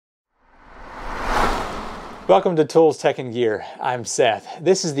Welcome to Tools, Tech, and Gear. I'm Seth.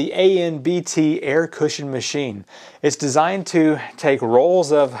 This is the ANBT Air Cushion Machine. It's designed to take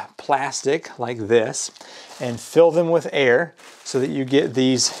rolls of plastic like this and fill them with air so that you get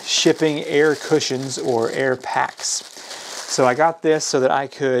these shipping air cushions or air packs. So I got this so that I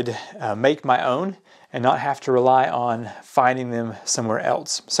could make my own and not have to rely on finding them somewhere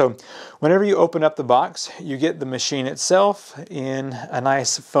else. So whenever you open up the box, you get the machine itself in a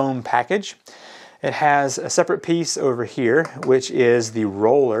nice foam package. It has a separate piece over here, which is the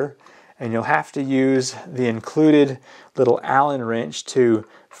roller, and you'll have to use the included little Allen wrench to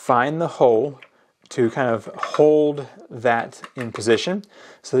find the hole to kind of hold that in position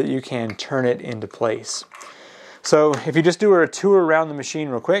so that you can turn it into place. So if you just do a tour around the machine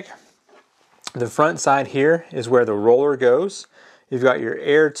real quick, the front side here is where the roller goes. You've got your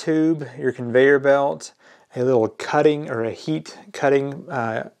air tube, your conveyor belt, a little cutting or a heat cutting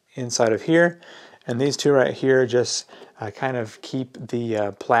inside of here. And these two right here just kind of keep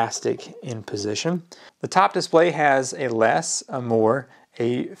the plastic in position. The top display has a less, a more,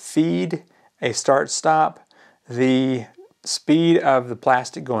 a feed, a start-stop, the speed of the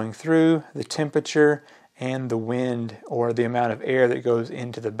plastic going through, the temperature, and the wind or the amount of air that goes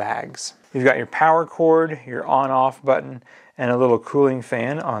into the bags. You've got your power cord, your on-off button, and a little cooling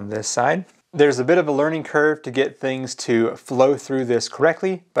fan on this side. There's a bit of a learning curve to get things to flow through this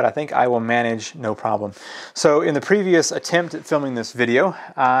correctly, but I think I will manage no problem. So in the previous attempt at filming this video,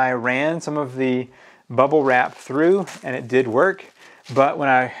 I ran some of the bubble wrap through and it did work. But when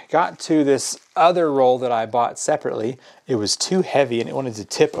I got to this other roll that I bought separately, it was too heavy and it wanted to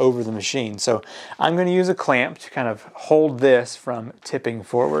tip over the machine. So I'm going to use a clamp to kind of hold this from tipping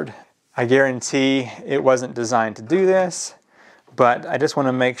forward. I guarantee it wasn't designed to do this, but I just want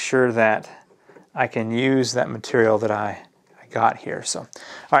to make sure that I can use that material that I got here. So, all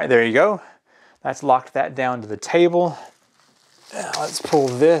right, there you go. That's locked that down to the table. Now let's pull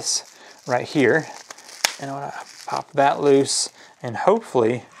this right here, and I'm gonna pop that loose, and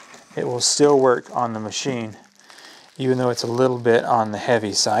hopefully it will still work on the machine, even though it's a little bit on the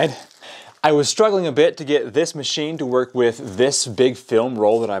heavy side. I was struggling a bit to get this machine to work with this big film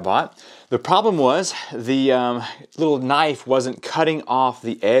roll that I bought. The problem was the little knife wasn't cutting off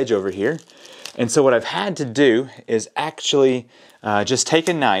the edge over here. And so what I've had to do is actually just take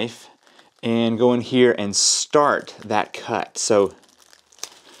a knife and go in here and start that cut. So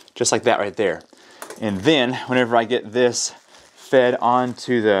just like that right there. And then whenever I get this fed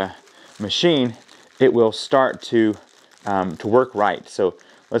onto the machine, it will start to work right. So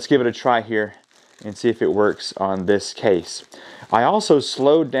let's give it a try here and see if it works on this case. I also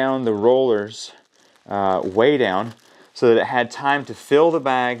slowed down the rollers way down so that it had time to fill the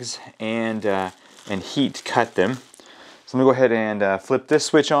bags and heat cut them. So I'm gonna go ahead and flip this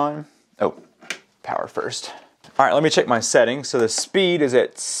switch on. Oh, power first. All right, let me check my settings. So the speed is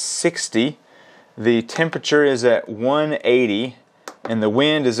at 60, the temperature is at 180, and the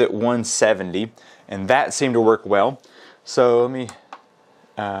wind is at 170, and that seemed to work well. So let me,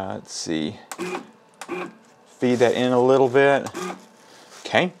 let's see, feed that in a little bit.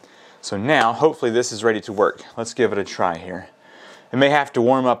 Okay. So now, hopefully this is ready to work. Let's give it a try here. It may have to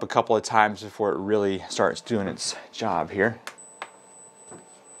warm up a couple of times before it really starts doing its job here.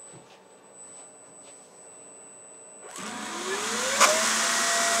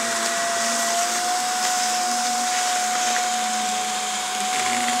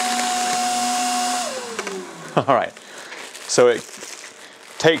 All right, so it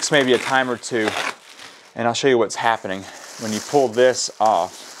takes maybe a time or two, and I'll show you what's happening when you pull this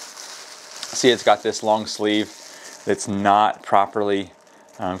off. See, it's got this long sleeve that's not properly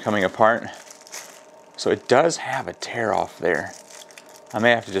coming apart. So it does have a tear off there. I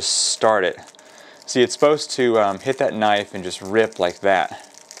may have to just start it. See, it's supposed to hit that knife and just rip like that.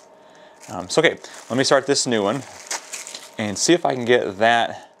 So okay, let me start this new one and see if I can get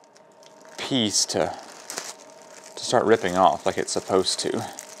that piece to start ripping off like it's supposed to.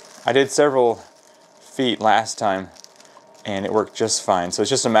 I did several feet last time and it worked just fine. So it's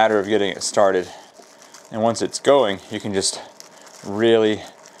just a matter of getting it started. And once it's going, you can just really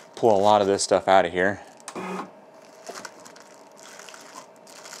pull a lot of this stuff out of here.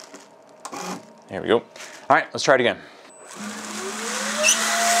 There we go. All right, let's try it again.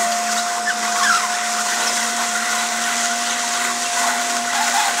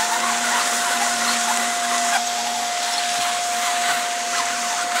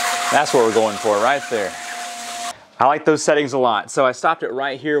 That's what we're going for right there. I like those settings a lot. So I stopped it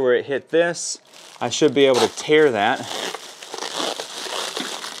right here where it hit this. I should be able to tear that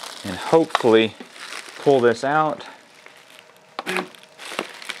and hopefully pull this out.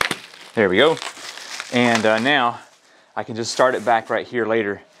 There we go. And now I can just start it back right here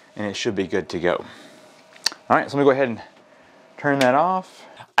later and it should be good to go. All right, so let me go ahead and turn that off.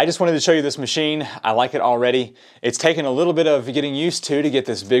 I just wanted to show you this machine. I like it already. It's taken a little bit of getting used to get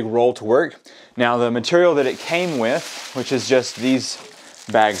this big roll to work. Now the material that it came with, which is just these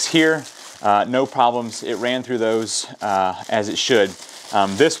bags here, no problems. It ran through those as it should.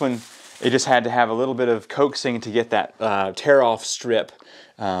 This one, it just had to have a little bit of coaxing to get that tear-off strip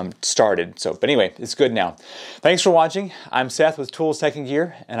started. But anyway, it's good now. Thanks for watching. I'm Seth with Tools, Tech, and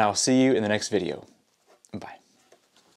Gear, and I'll see you in the next video. Bye.